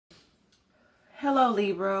Hello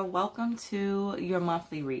Libra, welcome to your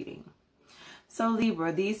monthly reading. So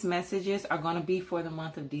Libra, these messages are going to be for the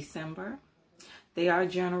month of December. They are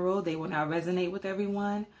general, they will not resonate with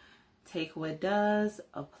everyone. Take what does,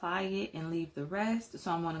 apply it, and leave the rest. So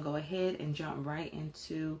I'm going to go ahead and jump right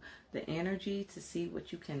into the energy to see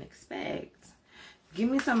what you can expect. Give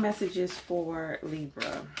me some messages for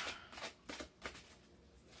Libra.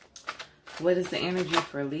 What is the energy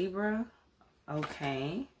for Libra?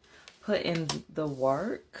 Okay. Put in the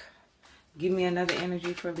work. Give me another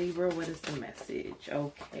energy for Libra. What is the message?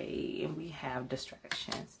 Okay. And we have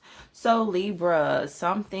distractions. So Libra,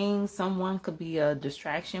 someone could be a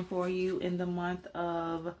distraction for you in the month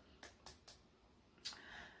of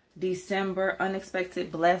December.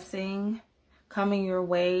 Unexpected blessing coming your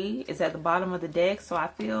way is at the bottom of the deck. So I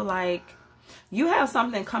feel like you have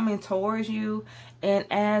something coming towards you. And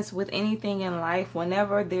as with anything in life,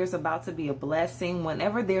 whenever there's about to be a blessing,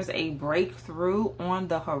 whenever there's a breakthrough on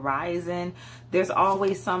the horizon, there's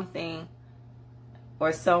always something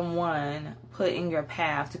or someone put in your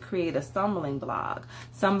path to create a stumbling block.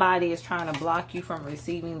 Somebody is trying to block you from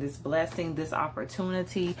receiving this blessing, this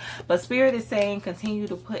opportunity. But Spirit is saying continue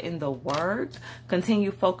to put in the work,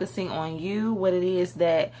 continue focusing on you, what it is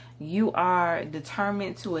that you are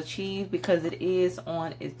determined to achieve, because it is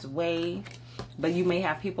on its way. But you may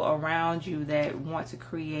have people around you that want to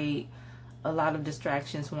create a lot of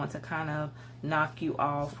distractions, want to kind of knock you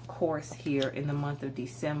off course here in the month of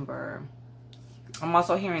December. I'm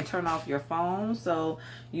also hearing turn off your phone. So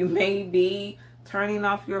you may be turning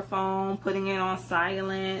off your phone, putting it on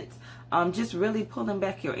silent, just really pulling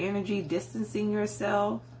back your energy, distancing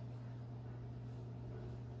yourself.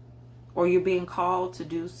 Or you're being called to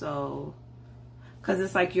do so. Because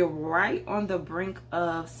it's like you're right on the brink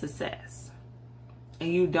of success.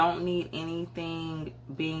 And you don't need anything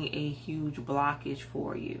being a huge blockage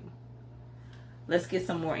for you. Let's get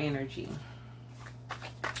some more energy.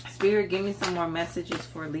 Spirit, give me some more messages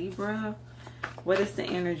for Libra. What is the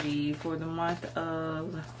energy for the month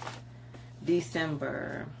of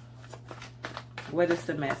December? What is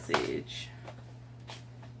the message?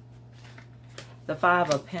 The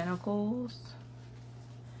Five of Pentacles.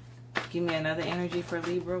 Give me another energy for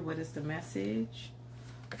Libra. What is the message?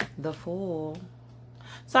 The Fool.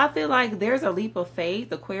 So I feel like there's a leap of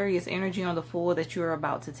faith, Aquarius energy on the Fool that you're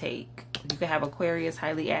about to take. You could have Aquarius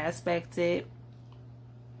highly aspected.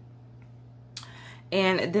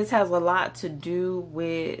 And this has a lot to do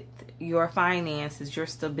with your finances, your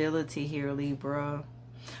stability here, Libra.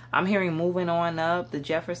 I'm hearing moving on up, the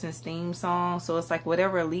Jefferson's theme song. So it's like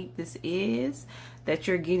whatever leap this is that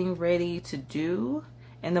you're getting ready to do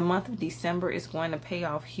in the month of December is going to pay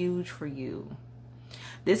off huge for you.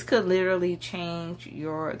 This could literally change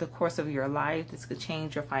the course of your life. This could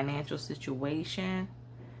change your financial situation.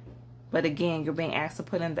 But again, you're being asked to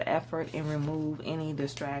put in the effort and remove any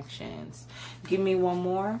distractions. Give me one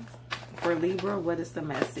more for Libra. What is the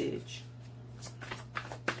message?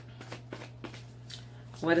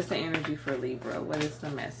 What is the energy for Libra? What is the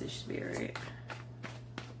message, Spirit?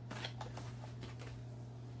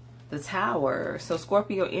 The Tower. So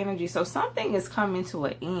Scorpio energy. So something is coming to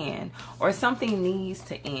an end, or something needs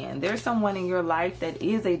to end. There's someone in your life that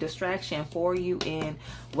is a distraction for you, and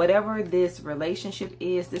whatever this relationship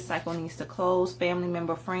is, this cycle needs to close. Family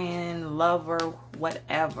member, friend, lover,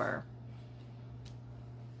 whatever.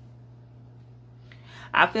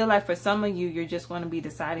 I feel like for some of you, you're just going to be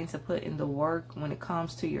deciding to put in the work when it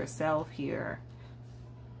comes to yourself here.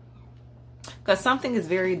 Because something is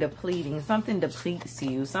very depleting. Something depletes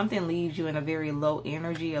you. Something leaves you in a very low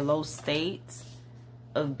energy, a low state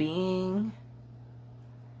of being.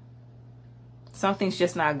 Something's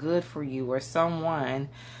just not good for you or someone.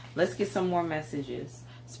 Let's get some more messages.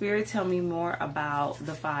 Spirit, tell me more about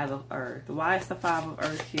the Five of Earth. Why is the Five of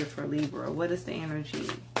Earth here for Libra? What is the energy?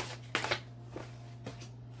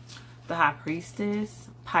 The High Priestess.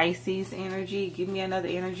 Pisces energy. Give me another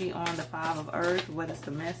energy on the Five of Earth. What is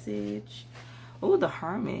the message? Oh, the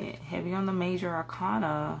Hermit. Heavy on the Major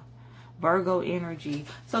Arcana. Virgo energy.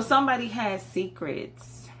 So somebody has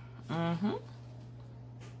secrets.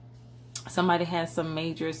 Somebody has some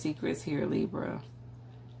major secrets here, Libra.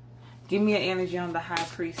 Give me an energy on the High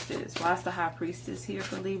Priestess. Why is the High Priestess here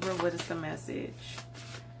for Libra? What is the message?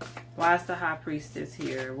 Why is the High Priestess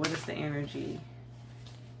here? What is the energy?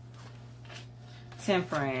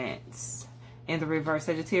 Temperance in the reverse,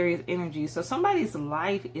 Sagittarius energy. So somebody's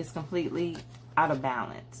life is completely out of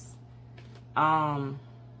balance.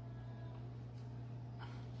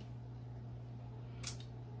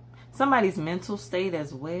 Somebody's mental state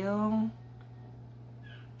as well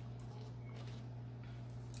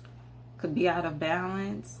could be out of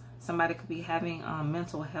balance. Somebody could be having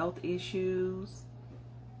mental health issues.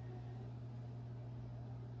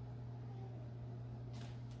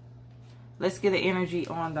 Let's get an energy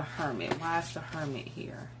on the Hermit. Why is the Hermit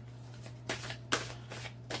here?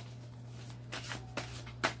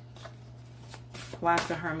 Why is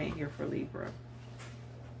the Hermit here for Libra?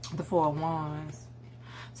 The Four of Wands.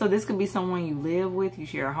 So this could be someone you live with, you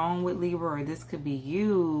share a home with, Libra, or this could be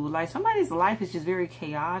you. Like somebody's life is just very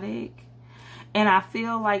chaotic. And I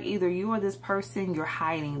feel like either you or this person, you're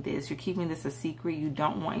hiding this. You're keeping this a secret. You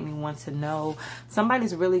don't want anyone to know.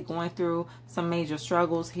 Somebody's really going through some major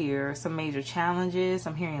struggles here, some major challenges.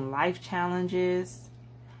 I'm hearing life challenges.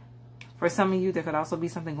 For some of you, there could also be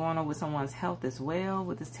something going on with someone's health as well,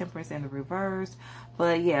 with this Temperance in the reverse.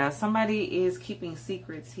 But yeah, somebody is keeping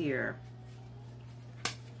secrets here.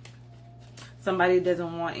 Somebody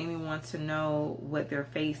doesn't want anyone to know what they're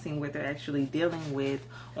facing, what they're actually dealing with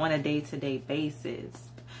on a day-to-day basis.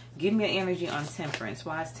 Give me an energy on Temperance.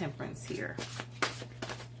 Why is Temperance here?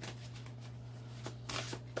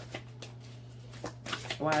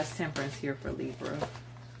 Why is Temperance here for Libra?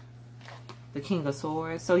 The King of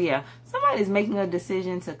Swords. So yeah, somebody's making a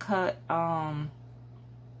decision to cut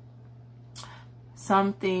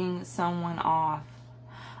someone off.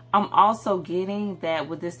 I'm also getting that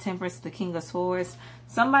with this Temperance, the King of Swords,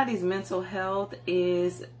 somebody's mental health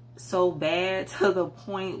is so bad to the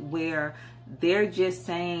point where they're just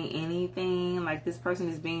saying anything. Like this person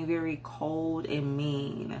is being very cold and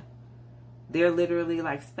mean. They're literally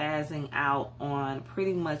like spazzing out on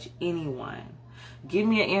pretty much anyone. Give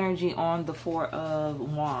me an energy on the Four of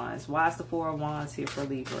Wands. Why is the Four of Wands here for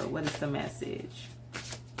Libra? What is the message?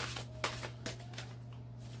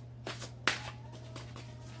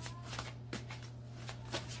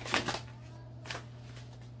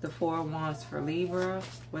 The Four of Wands for Libra.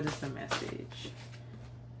 What is the message?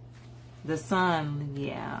 The Sun,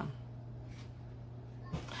 yeah.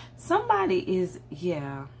 Somebody is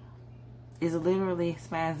literally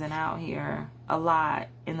spazzing out here a lot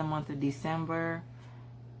in the month of December.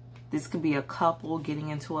 This could be a couple getting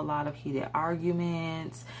into a lot of heated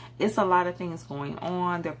arguments. It's a lot of things going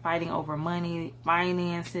on. They're fighting over money,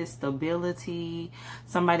 finances, stability.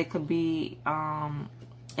 Somebody could be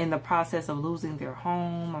in the process of losing their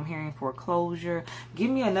home. I'm hearing foreclosure. Give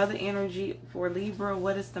me another energy for Libra.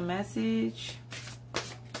 What is the message?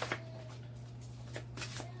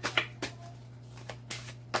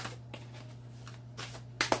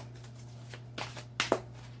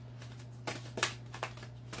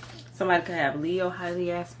 Somebody could have Leo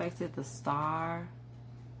highly aspected, the Star.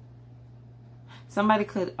 Somebody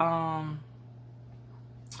could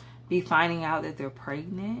be finding out that they're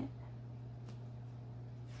pregnant.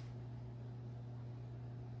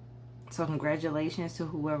 So congratulations to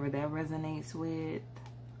whoever that resonates with.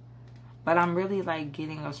 But I'm really like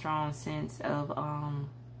getting a strong sense of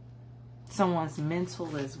someone's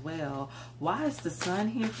mental as well. Why is the Sun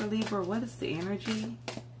here for Libra? What is the energy?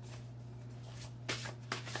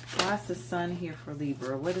 Why is the Sun here for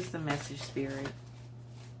Libra? What is the message, Spirit?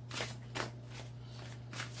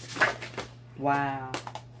 Wow.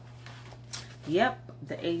 Yep,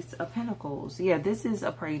 the Ace of Pentacles. Yeah, this is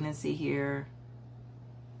a pregnancy here.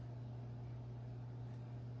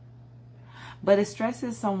 But it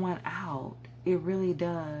stresses someone out. It really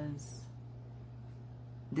does.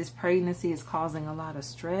 This pregnancy is causing a lot of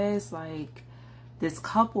stress. Like, this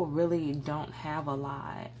couple really don't have a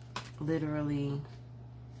lot. Literally.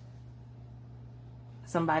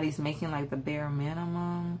 Somebody's making like the bare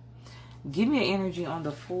minimum. Give me an energy on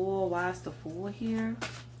the Fool. Why is the Fool here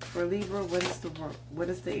for Libra? What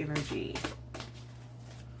is the energy?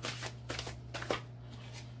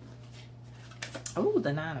 Oh,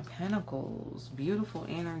 the Nine of Pentacles. Beautiful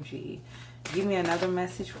energy. Give me another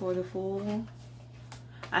message for the Fool.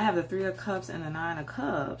 I have the Three of Cups and the Nine of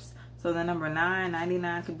Cups. So the number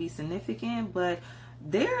 99 could be significant, but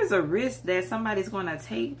there's a risk that somebody's going to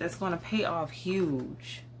take that's going to pay off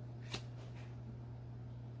huge.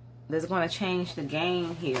 That's going to change the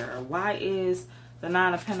game here. Why is the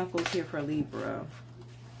Nine of Pentacles here for Libra?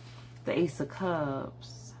 The Ace of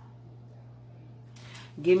Cups.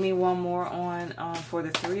 Give me one more on for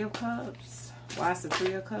the Three of Cups. Why is the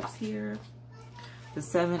Three of Cups here? The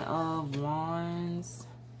Seven of Wands.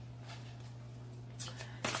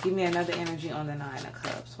 Give me another energy on the Nine of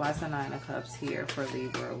Cups. Why is the Nine of Cups here for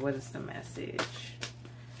Libra? What is the message?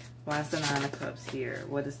 Why is the Nine of Cups here?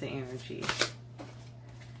 What is the energy?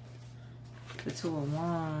 The Two of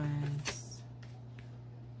Wands.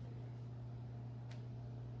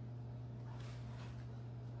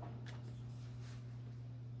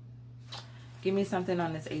 Give me something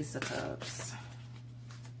on this Ace of Cups.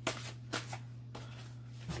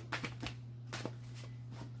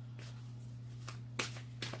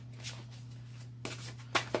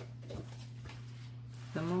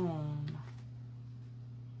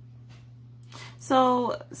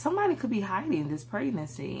 So somebody could be hiding this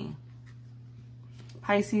pregnancy.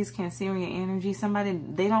 Pisces, Cancerian energy. Somebody,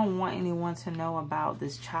 they don't want anyone to know about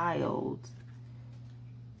this child.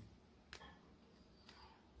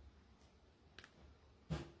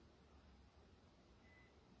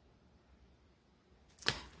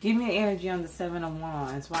 Give me an energy on the Seven of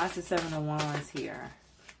Wands. Why is the Seven of Wands here?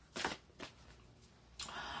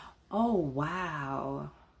 Oh,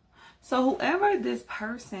 wow. So whoever this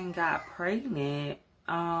person got pregnant,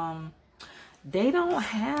 they don't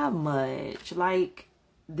have much. Like,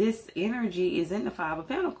 this energy is in the Five of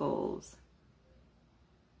Pentacles.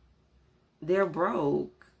 They're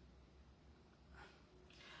broke.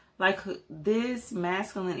 Like, this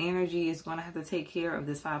masculine energy is going to have to take care of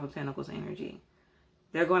this Five of Pentacles energy.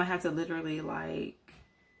 They're going to have to literally, like,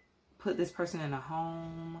 put this person in a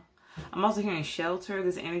home. I'm also hearing shelter.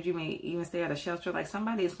 This energy may even stay at a shelter. Like,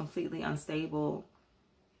 somebody is completely unstable.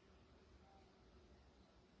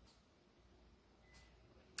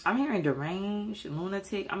 I'm hearing deranged,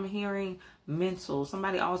 lunatic. I'm hearing mental.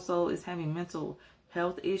 Somebody also is having mental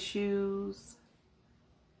health issues.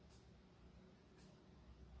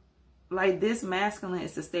 Like, this masculine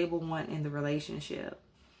is the stable one in the relationship,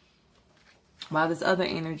 while this other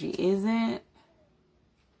energy isn't.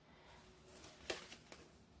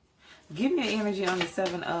 Give me an energy on the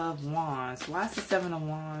Seven of Wands. Why is the Seven of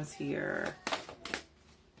Wands here?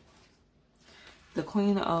 The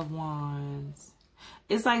Queen of Wands.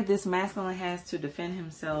 It's like this masculine has to defend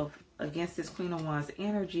himself against this Queen of Wands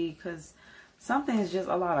energy because something is just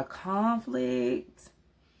a lot of conflict.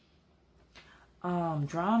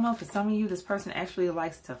 Drama. For some of you, this person actually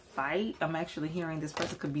likes to fight. I'm actually hearing this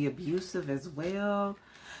person could be abusive as well.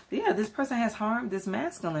 Yeah, this person has harmed this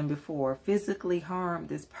masculine before. Physically harmed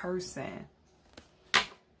this person.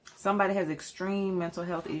 Somebody has extreme mental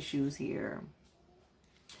health issues here.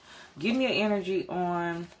 Give me an energy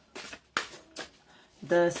on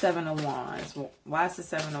the Seven of Wands. Why is the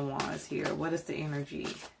Seven of Wands here? What is the energy?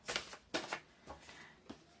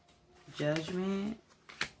 Judgment.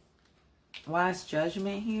 Why is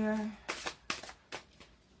Judgment here?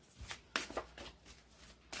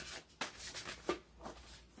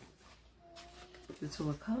 The Two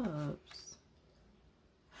of Cups.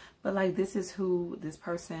 But like, this is who this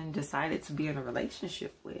person decided to be in a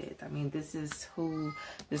relationship with. I mean, this is who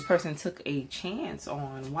this person took a chance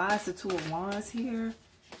on. Why is the Two of Wands here?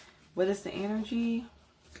 What is the energy?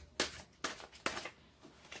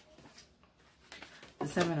 The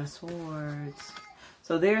Seven of Swords.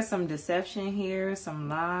 So there's some deception here, some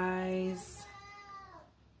lies.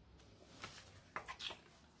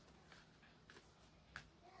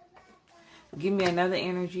 Give me another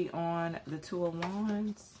energy on the Two of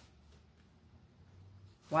Wands.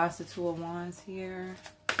 Why is the Two of Wands here?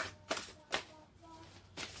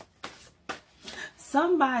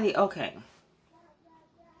 Somebody, okay.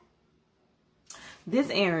 This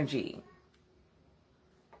energy,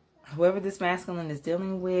 whoever this masculine is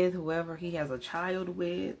dealing with, whoever he has a child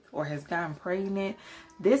with or has gotten pregnant,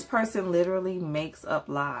 this person literally makes up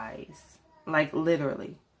lies. Like,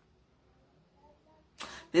 literally.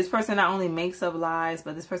 This person not only makes up lies,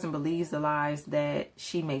 but this person believes the lies that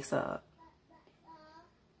she makes up.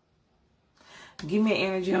 Give me an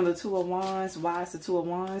energy on the Two of Wands. Why is the Two of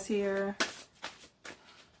Wands here?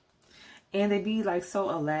 And they be like so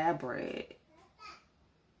elaborate.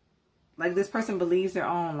 Like, this person believes their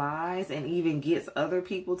own lies and even gets other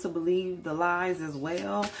people to believe the lies as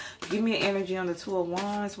well. Give me an energy on the Two of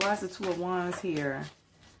Wands. Why is the Two of Wands here?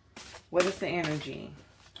 What is the energy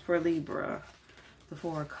for Libra? The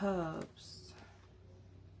Four of Cups.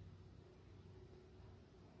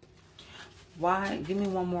 Why? Give me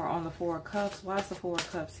one more on the Four of Cups. Why is the Four of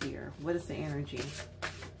Cups here? What is the energy?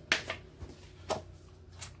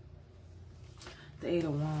 The Eight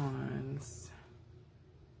of Wands.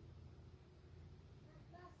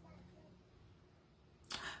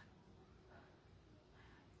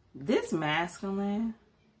 This masculine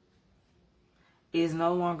is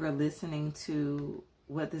no longer listening to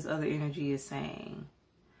what this other energy is saying.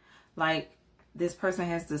 Like, this person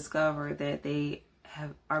has discovered that they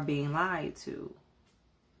are being lied to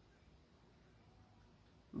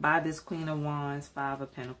by this Queen of Wands, Five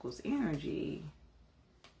of Pentacles energy.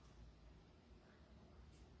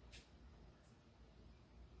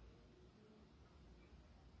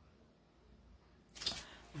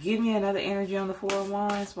 Give me another energy on the Four of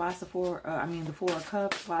Wands. Why is the Four of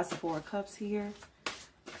Cups? Why is the Four of Cups here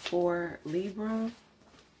for Libra?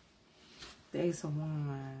 The Ace of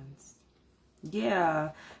Wands. Yeah,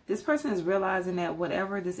 this person is realizing that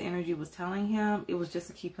whatever this energy was telling him, it was just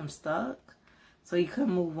to keep him stuck, so he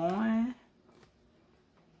couldn't move on.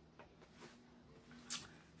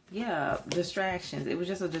 Yeah, distractions. It was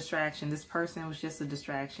just a distraction. This person was just a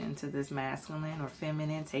distraction to this masculine or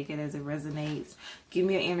feminine. Take it as it resonates. Give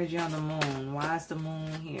me an energy on the moon. Why is the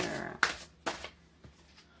moon here?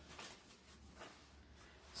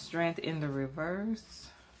 Strength in the reverse.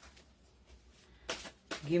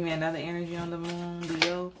 Give me another energy on the moon,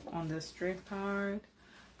 Leo, on the strength card.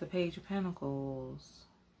 The Page of Pentacles.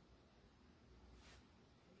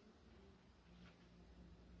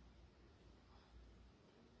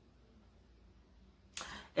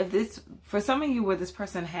 If this, for some of you where this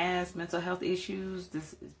person has mental health issues,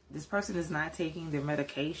 this person is not taking their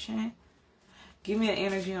medication. Give me an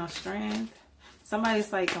energy on strength.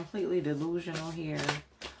 Somebody's like completely delusional here.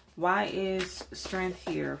 Why is strength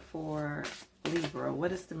here for Libra?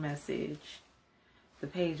 What is the message? The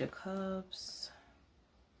Page of Cups.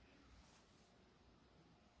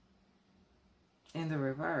 In the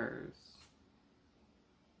reverse.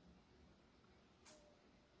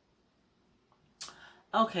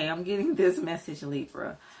 Okay, I'm getting this message,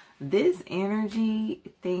 Libra. This energy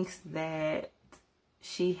thinks that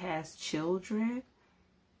she has children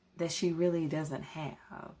that she really doesn't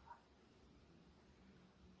have.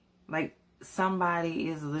 Like somebody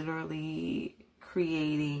is literally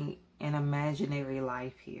creating an imaginary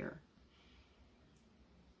life here.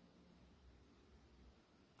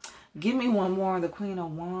 Give me one more on the Queen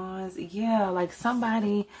of Wands. Yeah, like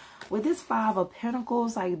somebody with this Five of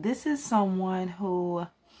Pentacles, like this is someone who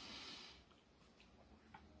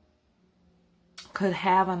could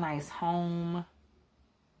have a nice home,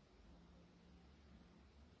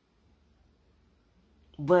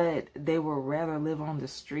 but they would rather live on the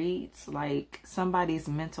streets. Like somebody's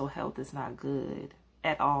mental health is not good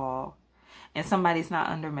at all, and somebody's not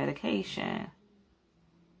under medication.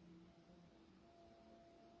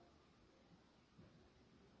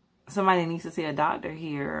 Somebody needs to see a doctor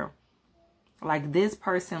here. Like this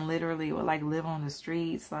person literally would like live on the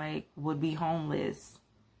streets, like would be homeless,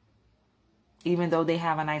 even though they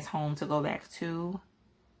have a nice home to go back to.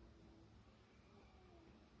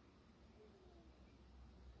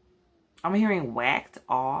 I'm hearing whacked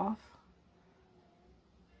off.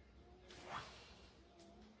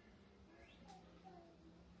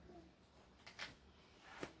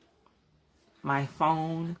 My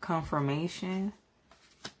phone confirmation.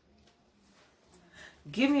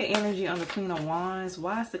 Give me an energy on the Queen of Wands.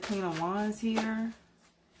 Why is the Queen of Wands here?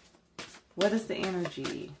 What is the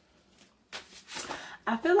energy?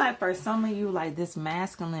 I feel like for some of you, like this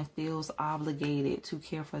masculine feels obligated to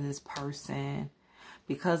care for this person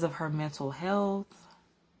because of her mental health.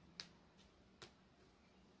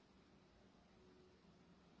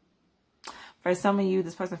 For some of you,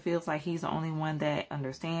 this person feels like he's the only one that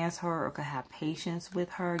understands her or could have patience with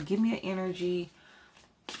her. Give me an energy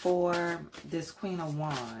for this Queen of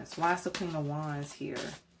Wands. Why is the Queen of Wands here?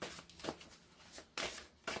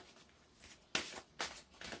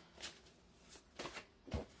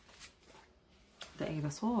 The Eight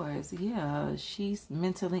of Swords. Yeah, she's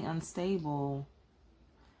mentally unstable.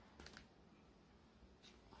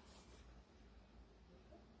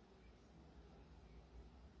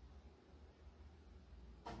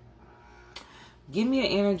 Give me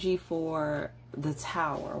an energy for the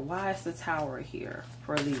Tower. Why is the Tower here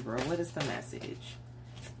for Libra? What is the message?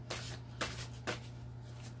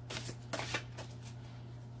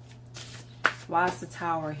 Why is the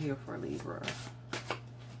Tower here for Libra?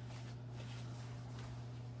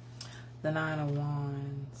 The Nine of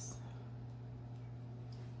Wands.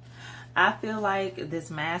 I feel like this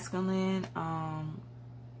masculine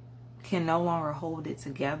can no longer hold it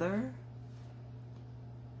together.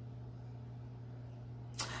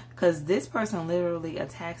 Because this person literally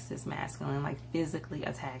attacks this masculine, like physically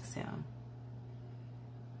attacks him.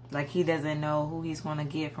 Like he doesn't know who he's going to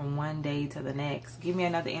get from one day to the next. Give me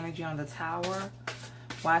another energy on the Tower.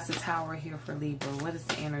 Why is the Tower here for Libra? What is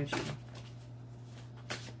the energy?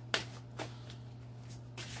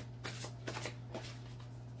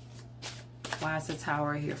 Why is the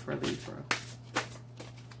Tower here for Libra?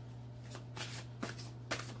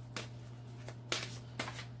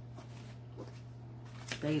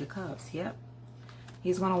 The Eight of Cups. Yep.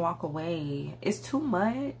 He's going to walk away. It's too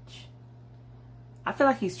much. I feel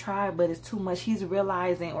like he's tried, but it's too much. He's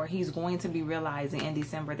realizing, or he's going to be realizing in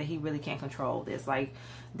December, that he really can't control this. Like,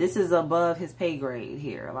 this is above his pay grade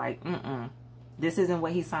here. Like, this isn't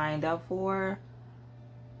what he signed up for.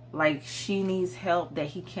 Like, she needs help that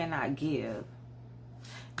he cannot give.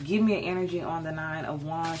 Give me an energy on the Nine of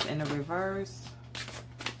Wands in the reverse.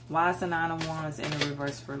 Why is the Nine of Wands in the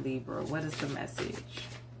reverse for Libra? What is the message?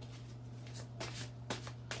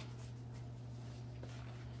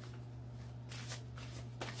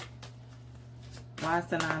 Why Why is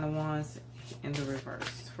the Nine of Wands in the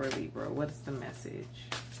reverse for Libra? What is the message?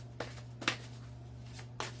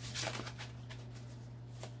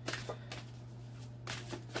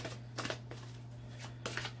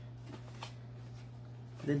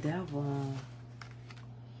 The Devil.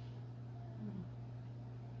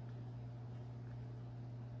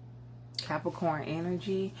 Capricorn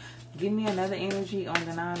energy. Give me another energy on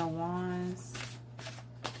the Nine of Wands.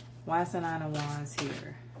 Why is the Nine of Wands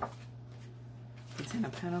here? The Ten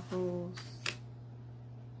of Pentacles.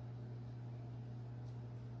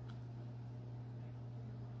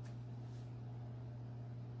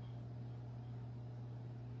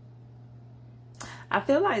 I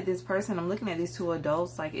feel like this person, I'm looking at these two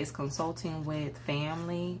adults, like is consulting with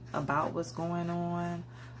family about what's going on,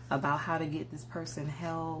 about how to get this person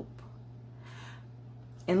help.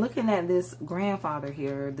 And looking at this grandfather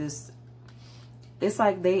here, it's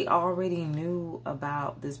like they already knew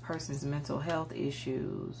about this person's mental health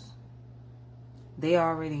issues. They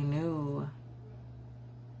already knew.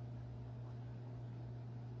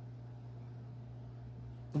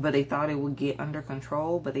 But they thought it would get under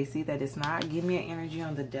control, but they see that it's not. Give me an energy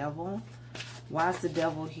on the Devil. Why is the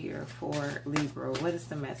Devil here for Libra? What is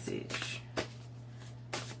the message?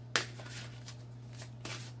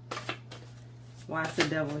 Why is the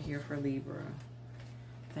Devil here for Libra?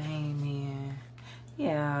 The Hangman.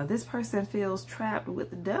 Yeah, this person feels trapped with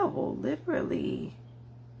the Devil, literally.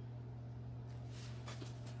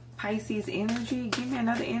 Pisces energy. Give me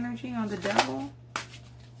another energy on the Devil.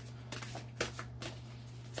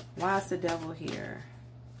 Why is the Devil here?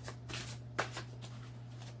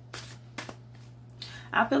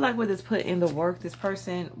 I feel like with this put in the work, this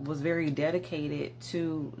person was very dedicated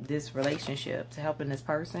to this relationship, to helping this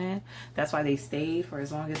person. That's why they stayed for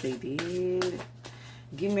as long as they did.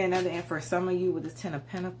 Give me another, and for some of you with this Ten of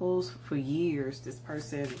Pentacles, for years, this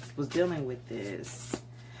person was dealing with this.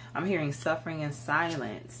 I'm hearing suffering and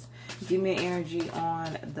silence. Give me an energy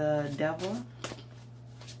on the Devil.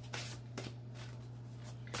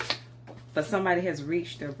 But somebody has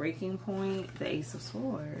reached their breaking point, the Ace of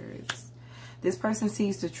Swords. This person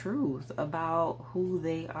sees the truth about who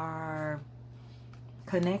they are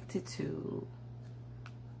connected to.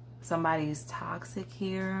 Somebody is toxic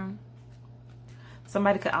here.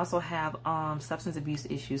 Somebody could also have substance abuse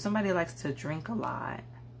issues. Somebody likes to drink a lot.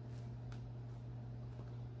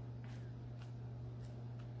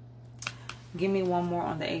 Give me one more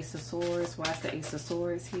on the Ace of Swords. Why is the Ace of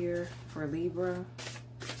Swords here for Libra?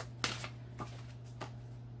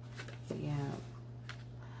 Yeah.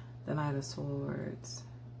 The Knight of Swords.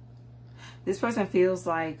 This person feels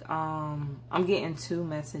like I'm getting two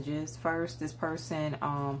messages. First, this person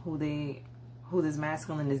who this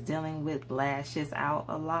masculine is dealing with lashes out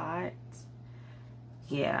a lot.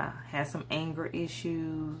 Yeah, has some anger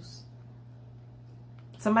issues.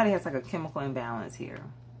 Somebody has like a chemical imbalance here.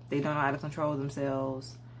 They don't know how to control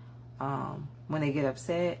themselves when they get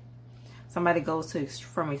upset. Somebody goes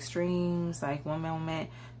from extremes. Like one moment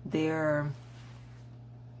they're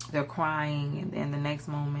crying, and then the next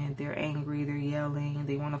moment they're angry, they're yelling,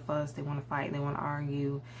 they want to fuss, they want to fight, they want to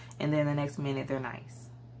argue, and then the next minute they're nice.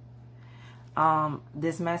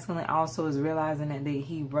 This masculine also is realizing that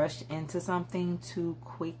he rushed into something too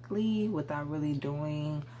quickly without really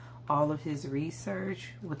doing all of his research,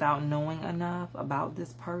 without knowing enough about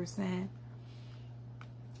this person,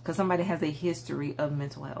 because somebody has a history of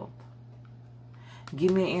mental health.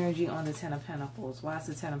 Give me an energy on the Ten of Pentacles. Why is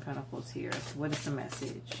the Ten of Pentacles here? What is the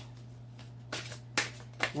message?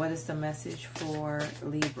 What is the message for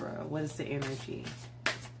Libra? What is the energy?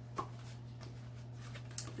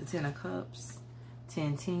 The Ten of Cups.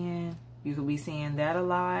 10-10. You could be seeing that a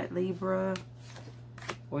lot, Libra.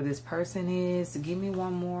 Or this person is. Give me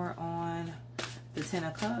one more on the Ten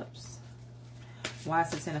of Cups. Why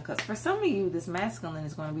is the Ten of Cups? For some of you, this masculine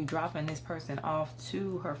is going to be dropping this person off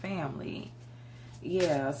to her family.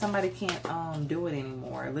 Yeah, somebody can't do it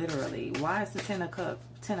anymore, literally. Why is the Ten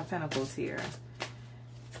of Pentacles here?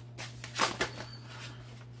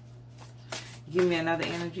 Give me another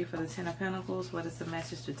energy for the Ten of Pentacles. What is the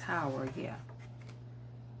message to Tower? Yeah.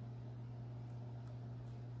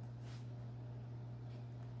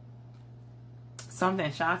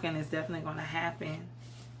 Something shocking is definitely going to happen.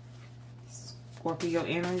 Scorpio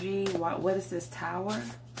energy. What is this Tower?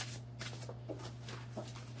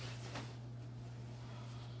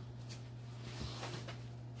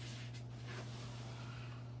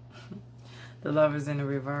 The Lovers in the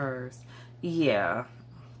reverse. Yeah.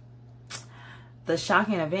 The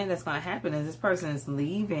shocking event that's going to happen is this person is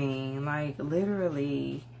leaving. Like,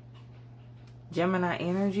 literally. Gemini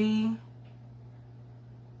energy.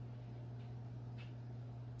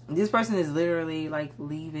 This person is literally like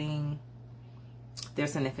leaving their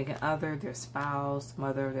significant other, their spouse,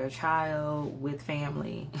 mother of their child, with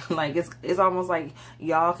family. Like it's almost like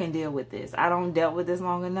y'all can deal with this. I don't dealt with this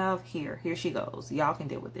long enough. Here she goes. Y'all can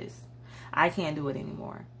deal with this. I can't do it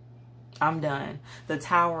anymore. I'm done. The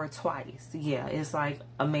Tower twice. Yeah, it's like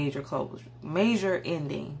a major closure, major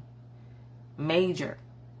ending, major.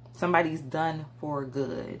 Somebody's done for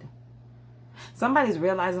good. Somebody's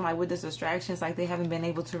realizing, like, with this distractions, like they haven't been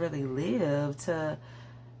able to really live to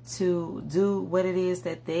do what it is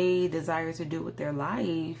that they desire to do with their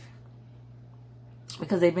life,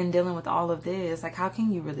 because they've been dealing with all of this. Like, how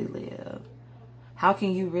can you really live? How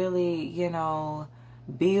can you really, you know,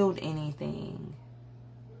 build anything,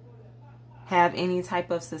 have any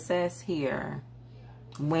type of success here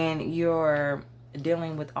when you're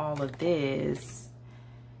dealing with all of this?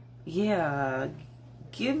 Yeah,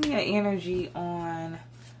 give me an energy on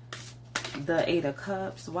the Eight of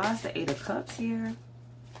Cups. Why is the Eight of Cups here?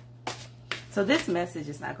 So this message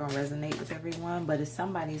is not going to resonate with everyone, but it's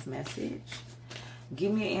somebody's message.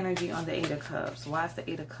 Give me an energy on the Eight of Cups. Why is the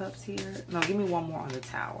Eight of Cups here? No, give me one more on the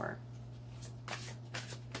Tower.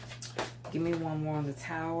 Give me one more on the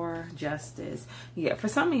Tower. Justice. Yeah, for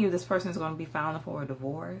some of you, this person is going to be filing for a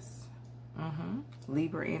divorce.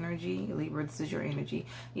 Libra energy. Libra, this is your energy.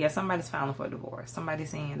 Yeah, somebody's filing for a divorce. Somebody's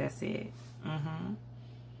saying that's it.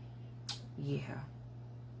 Yeah.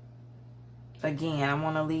 Again, I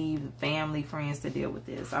want to leave family, friends to deal with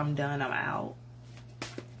this. I'm done. I'm out.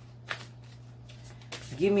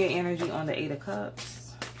 Give me an energy on the Eight of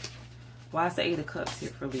Cups. Why is the Eight of Cups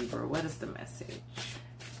here for Libra? What is the message?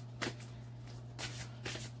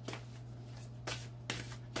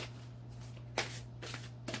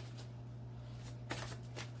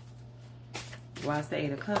 Why is the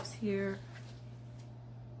Eight of Cups here?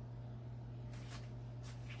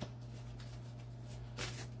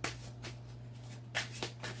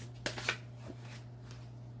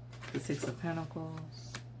 The Six of Pentacles.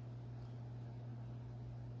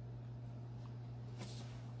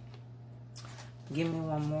 Give me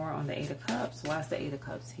one more on the Eight of Cups. Why is the Eight of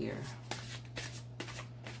Cups here?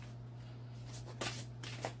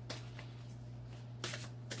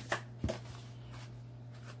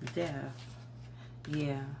 Death.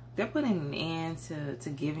 Yeah, they're putting an end to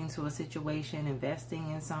giving to a situation,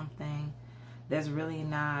 investing in something that's really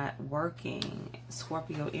not working.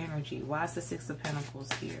 Scorpio energy. Why is the Six of Pentacles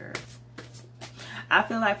here? I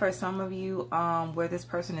feel like for some of you, where this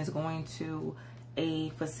person is going to a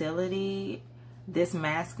facility, this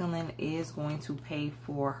masculine is going to pay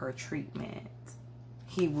for her treatment.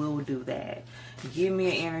 He will do that. Give me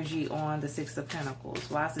an energy on the Six of Pentacles.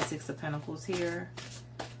 Why is the Six of Pentacles here?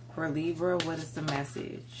 For Libra, what is the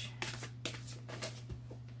message?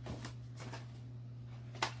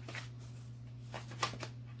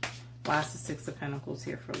 Why is the Six of Pentacles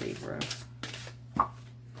here for Libra?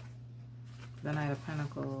 The Knight of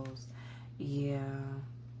Pentacles. Yeah.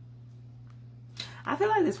 I feel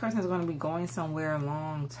like this person is going to be going somewhere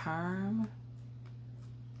long term.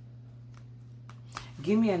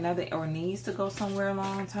 Give me another, or needs to go somewhere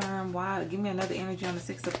long term. Why? Give me another energy on the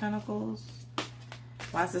Six of Pentacles.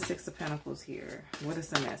 Why is the Six of Pentacles here? What is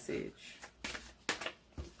the message?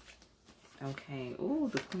 Okay. Ooh,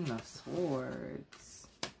 the Queen of Swords.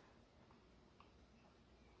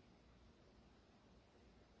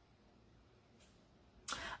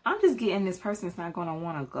 I'm just getting this person's not going to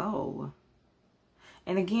want to go.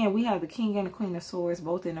 And again, we have the King and the Queen of Swords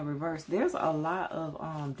both in the reverse. There's a lot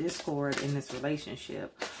of discord in this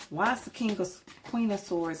relationship. Why is the Queen of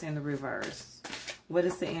Swords in the reverse? What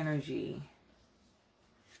is the energy?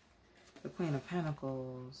 The Queen of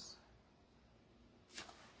Pentacles.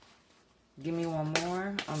 Give me one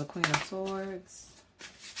more on the Queen of Swords.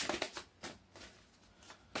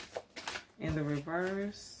 In the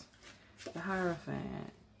reverse, the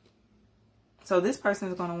Hierophant. So this person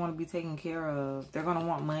is going to want to be taken care of. They're going to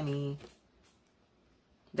want money.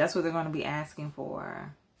 That's what they're going to be asking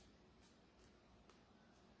for.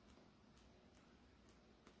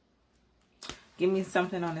 Give me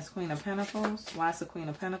something on this Queen of Pentacles. Why is the Queen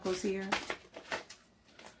of Pentacles here?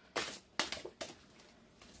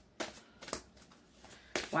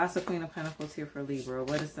 Why is the Queen of Pentacles here for Libra?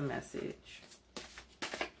 What is the message?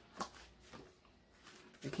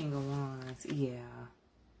 The King of Wands. Yeah.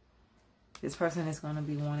 This person is going to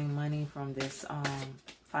be wanting money from this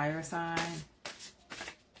fire sign.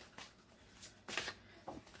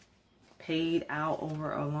 Paid out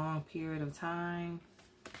over a long period of time.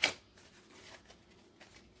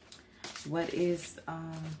 What is,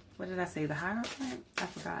 what did I say? The Hierophant? I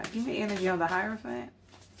forgot. Give me energy on the Hierophant.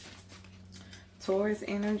 Taurus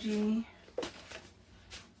energy.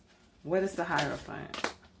 What is the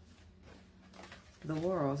Hierophant? The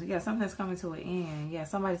World. Yeah, something's coming to an end. Yeah,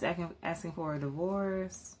 somebody's asking for a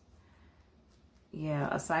divorce. Yeah,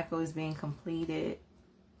 a cycle is being completed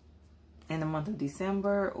in the month of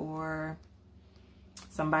December, or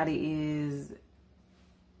somebody is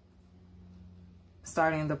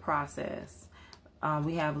starting the process.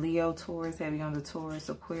 We have Leo, Taurus, heavy on the Taurus,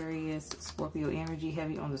 Aquarius, Scorpio energy,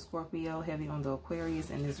 heavy on the Scorpio, heavy on the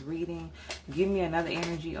Aquarius in this reading. Give me another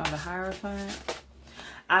energy on the Hierophant.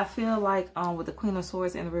 I feel like with the Queen of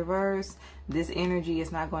Swords in the reverse, this energy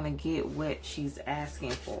is not going to get what she's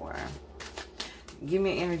asking for. Give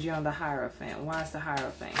me an energy on the Hierophant. Why is the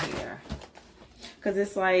Hierophant here? Because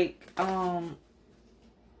it's like,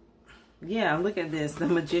 yeah, look at this. The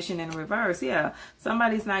Magician in reverse. Yeah,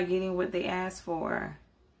 somebody's not getting what they asked for.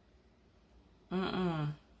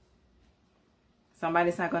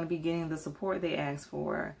 Somebody's not going to be getting the support they asked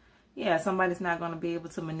for. Yeah, somebody's not going to be able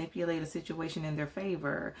to manipulate a situation in their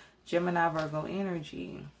favor. Gemini, Virgo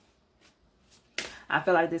energy. I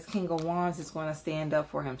feel like this King of Wands is going to stand up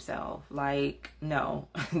for himself. Like, no,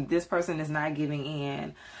 this person is not giving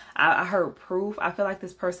in. I heard proof. I feel like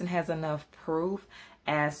this person has enough proof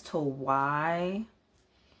as to why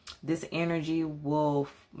this energy will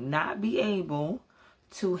not be able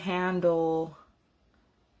to handle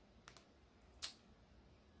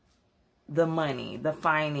the money, the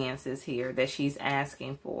finances here that she's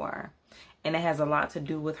asking for. And it has a lot to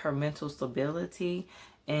do with her mental stability.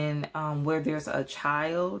 And where there's a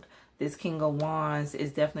child, this King of Wands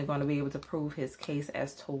is definitely going to be able to prove his case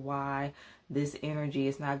as to why this energy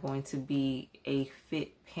is not going to be a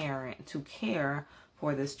fit parent to care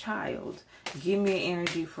for this child. Give me an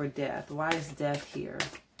energy for death. Why is death here?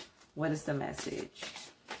 What is the message?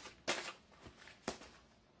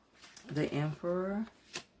 The Emperor.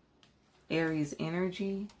 Aries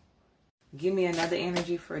energy. Give me another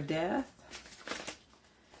energy for death.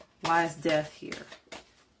 Why is death here?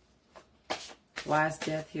 Why is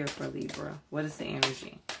death here for Libra? What is the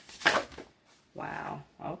energy? Wow.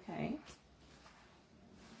 Okay.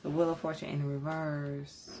 The Wheel of Fortune in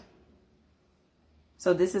reverse.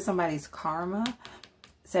 So this is somebody's karma.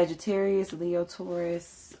 Sagittarius, Leo,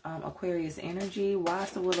 Taurus, Aquarius energy. Why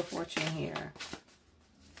is the Wheel of Fortune here?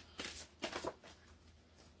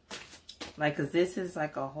 Like, because this is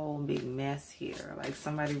like a whole big mess here. Like,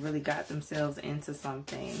 somebody really got themselves into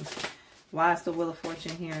something. Why is the Wheel of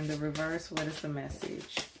Fortune here in the reverse? What is the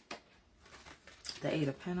message? The Eight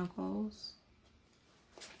of Pentacles.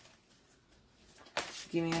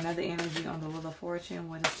 Give me another energy on the Wheel of Fortune.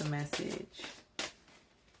 What is the message?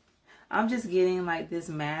 I'm just getting like this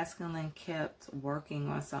masculine kept working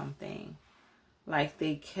on something. Like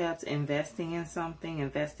they kept investing in something,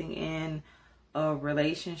 investing in a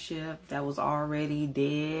relationship that was already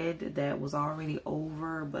dead, that was already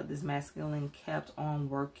over, but this masculine kept on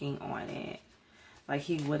working on it. Like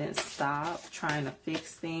he wouldn't stop trying to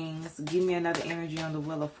fix things. Give me another energy on the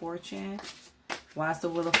Wheel of Fortune. Why is the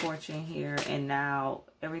Wheel of Fortune here? And now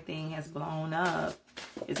everything has blown up.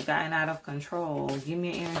 It's gotten out of control. Give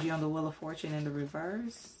me an energy on the Wheel of Fortune in the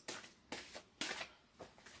reverse.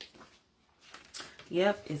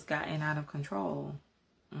 Yep, it's gotten out of control.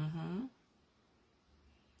 And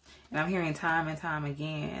I'm hearing time and time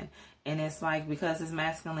again. And it's like because this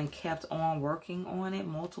masculine kept on working on it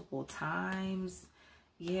multiple times.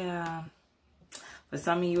 Yeah. For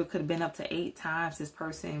some of you, it could have been up to 8 times. This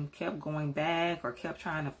person kept going back or kept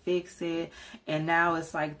trying to fix it. And now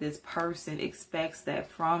it's like this person expects that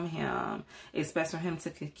from him. Expects from him to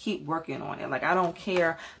keep working on it. Like, I don't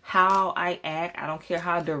care how I act. I don't care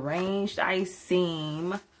how deranged I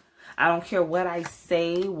seem. I don't care what I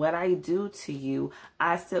say, what I do to you.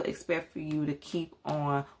 I still expect for you to keep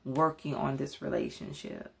on working on this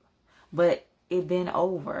relationship. But it been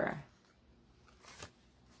over.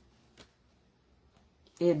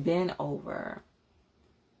 It been over.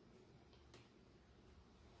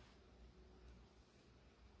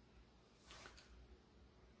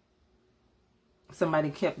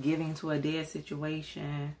 Somebody kept giving to a dead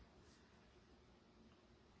situation.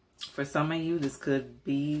 For some of you, this could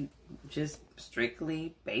be just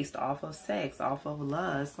strictly based off of sex, off of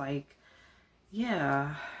lust. Like,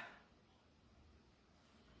 yeah.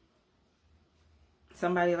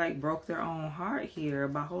 Somebody like broke their own heart here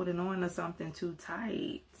by holding on to something too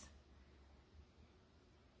tight.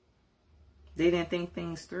 They didn't think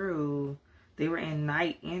things through. They were in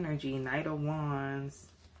Knight energy, Knight of Wands.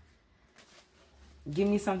 Give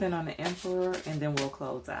me something on the Emperor and then we'll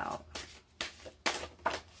close out.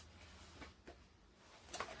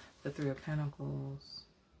 The Three of Pentacles.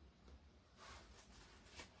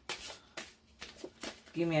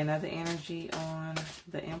 Give me another energy on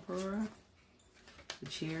the Emperor, the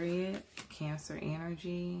Chariot, Cancer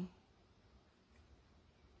energy.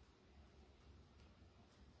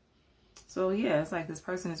 So yeah, it's like this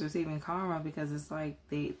person is receiving karma because it's like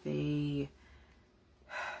they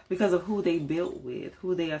because of who they built with,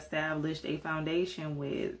 who they established a foundation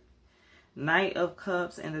with. Knight of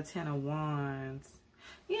Cups and the Ten of Wands.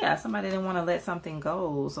 Yeah, somebody didn't want to let something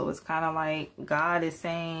go. So it's kind of like God is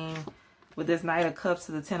saying with this Knight of Cups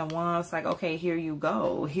to the Ten of Wands, like, okay, here you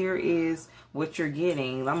go. Here is what you're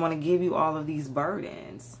getting. I'm going to give you all of these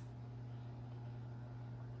burdens.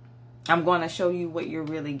 I'm going to show you what you're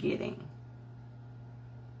really getting.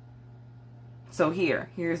 So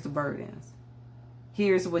here's the burdens.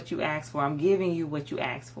 Here's what you asked for. I'm giving you what you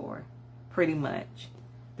asked for, pretty much.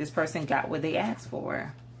 This person got what they asked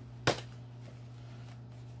for.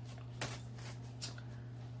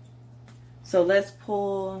 So let's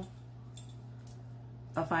pull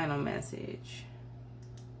a final message.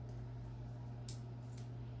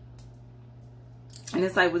 And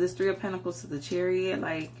it's like with this Three of Pentacles to the Chariot,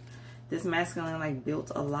 like this masculine like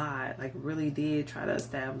built a lot, like really did try to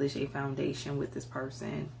establish a foundation with this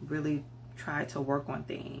person, really tried to work on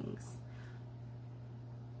things.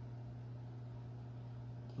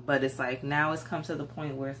 But it's like now it's come to the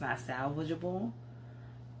point where it's not salvageable.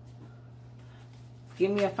 Give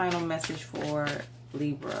me a final message for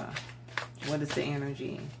Libra. What is the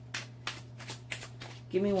energy?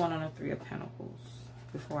 Give me one on the Three of Pentacles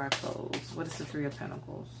before I close. What is the Three of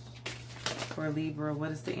Pentacles? For Libra, what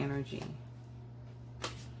is the energy?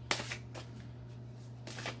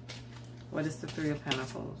 What is the Three of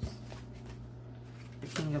Pentacles? The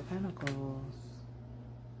King of Pentacles.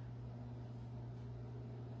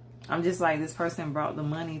 I'm just like, this person brought the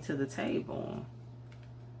money to the table.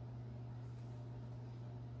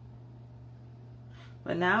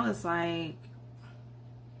 But now it's like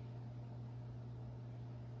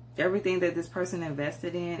everything that this person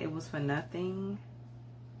invested in, it was for nothing.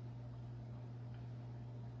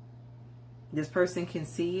 This person can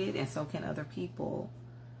see it, and so can other people.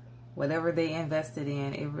 Whatever they invested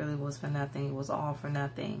in, it really was for nothing. It was all for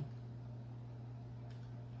nothing.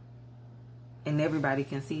 And everybody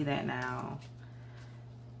can see that now.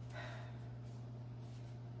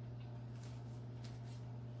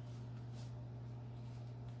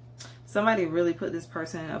 Somebody really put this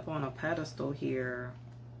person up on a pedestal here.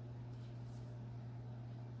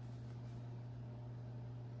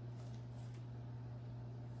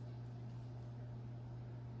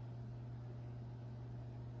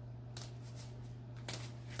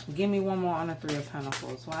 Give me one more on the Three of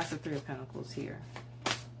Pentacles. Why is the Three of Pentacles here?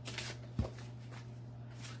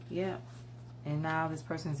 Yeah. And now this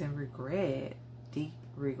person's in regret. Deep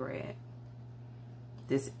regret.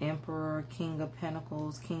 This Emperor, King of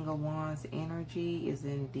Pentacles, King of Wands energy is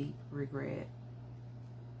in deep regret.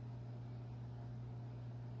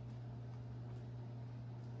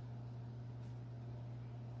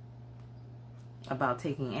 About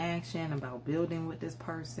taking action, about building with this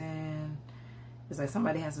person. It's like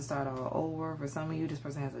somebody has to start all over. For some of you, this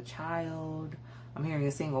person has a child. I'm hearing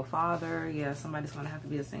a single father. Yeah, somebody's going to have to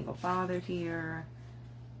be a single father here.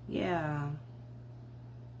 Yeah.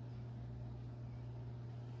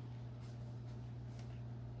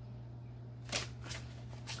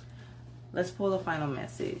 Let's pull a final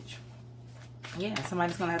message. Yeah,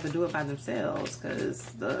 somebody's going to have to do it by themselves because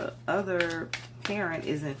the other parent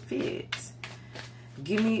isn't fit.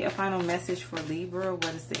 Give me a final message for Libra.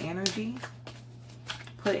 What is the energy?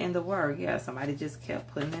 Put in the work. Yeah, somebody just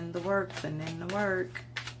kept putting in the work,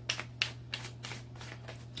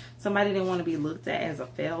 Somebody didn't want to be looked at as a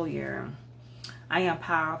failure. I am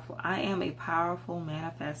powerful. I am a powerful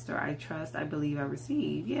manifester. I trust, I believe, I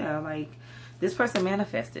receive. Yeah, like this person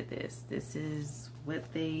manifested this. This is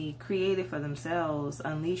what they created for themselves.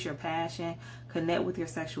 Unleash your passion. Connect with your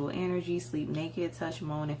sexual energy. Sleep naked. Touch,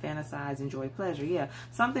 moan, and fantasize. Enjoy pleasure. Yeah,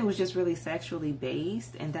 something was just really sexually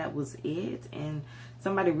based, and that was it. And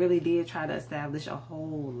somebody really did try to establish a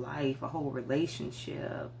whole life, a whole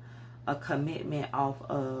relationship, a commitment off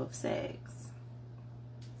of sex.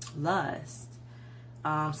 Lust.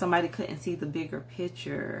 Somebody couldn't see the bigger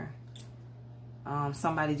picture.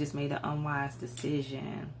 Somebody just made an unwise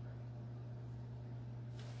decision.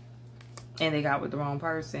 And they got with the wrong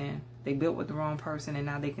person. They built with the wrong person, and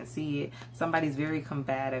now they can see it. Somebody's very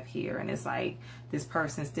combative here. And it's like this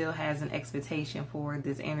person still has an expectation for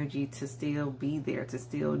this energy to still be there, to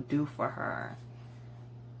still do for her.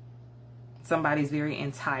 Somebody's very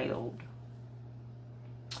entitled.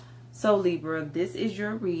 So Libra, this is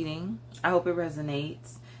your reading. I hope it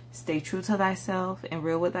resonates. Stay true to thyself and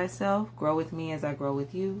real with thyself. Grow with me as I grow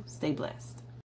with you. Stay blessed.